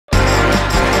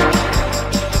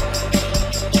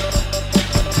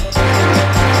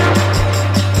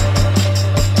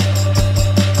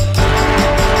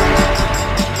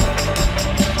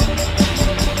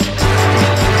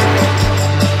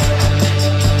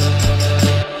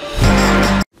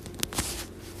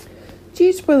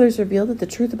spoilers reveal that the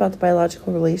truth about the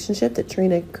biological relationship that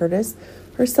Trina Curtis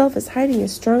herself is hiding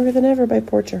is stronger than ever by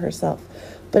Portia herself.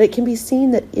 But it can be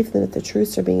seen that even if the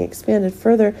truths are being expanded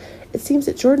further, it seems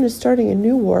that Jordan is starting a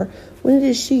new war when it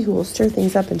is she who will stir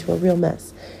things up into a real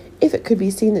mess. If it could be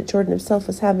seen that Jordan himself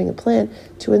was having a plan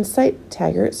to incite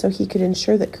Taggert so he could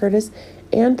ensure that Curtis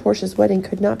and Portia's wedding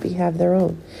could not have their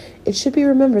own. It should be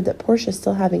remembered that Portia is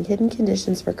still having hidden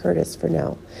conditions for Curtis for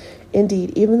now.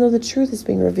 Indeed, even though the truth is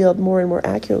being revealed more and more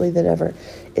accurately than ever,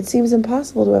 it seems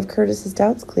impossible to have Curtis's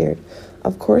doubts cleared.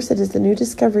 Of course, it is the new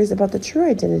discoveries about the true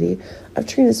identity of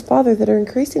Trina's father that are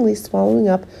increasingly swallowing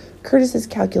up Curtis's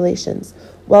calculations,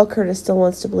 while Curtis still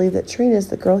wants to believe that Trina is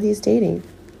the girl he's dating.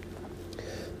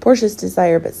 Portia's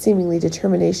desire but seemingly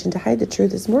determination to hide the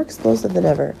truth is more explosive than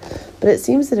ever, but it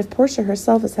seems that if Portia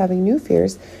herself is having new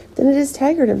fears, then it is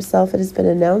Taggert himself. It has been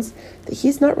announced that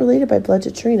he's not related by blood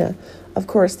to Trina. Of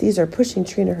course, these are pushing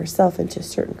Trina herself into a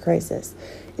certain crisis.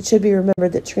 It should be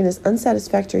remembered that Trina's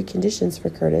unsatisfactory conditions for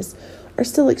Curtis are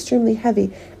still extremely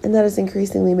heavy, and that is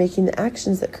increasingly making the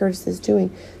actions that Curtis is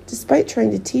doing, despite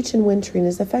trying to teach and win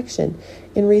Trina's affection.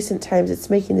 In recent times, it's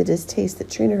making the distaste that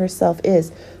Trina herself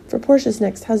is for Portia's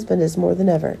next husband is more than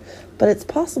ever. But it's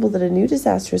possible that a new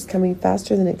disaster is coming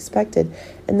faster than expected,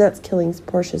 and that's killing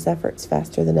Portia's efforts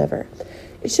faster than ever.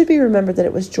 It should be remembered that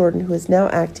it was Jordan who is now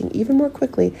acting even more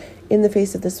quickly in the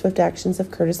face of the swift actions of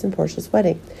Curtis and Portia's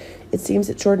wedding. It seems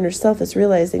that Jordan herself is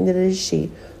realizing that it is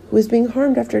she who is being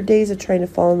harmed after days of trying to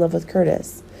fall in love with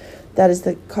Curtis. That is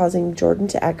causing Jordan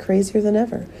to act crazier than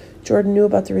ever. Jordan knew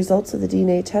about the results of the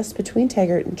DNA test between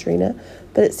Taggert and Trina,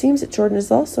 but it seems that Jordan is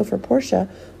also, for Portia,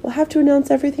 will have to announce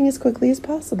everything as quickly as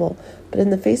possible. But in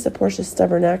the face of Portia's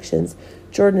stubborn actions,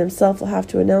 Jordan himself will have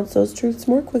to announce those truths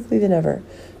more quickly than ever.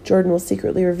 Jordan will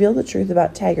secretly reveal the truth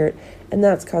about Taggert, and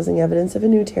that's causing evidence of a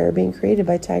new terror being created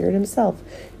by Taggert himself.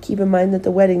 Keep in mind that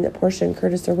the wedding that Portia and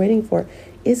Curtis are waiting for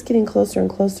is getting closer and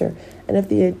closer, and if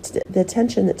the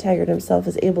attention that Taggert himself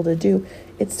is able to do,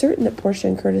 it's certain that Portia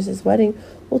and Curtis's wedding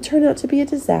will turn out to be a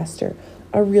disaster,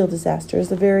 a real disaster, as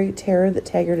the very terror that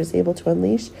Taggert is able to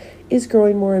unleash is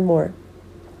growing more and more.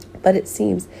 But it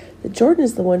seems that Jordan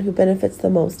is the one who benefits the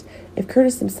most if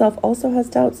Curtis himself also has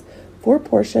doubts for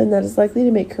Portia, and that is likely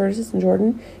to make Curtis and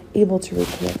Jordan able to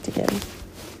reconnect again.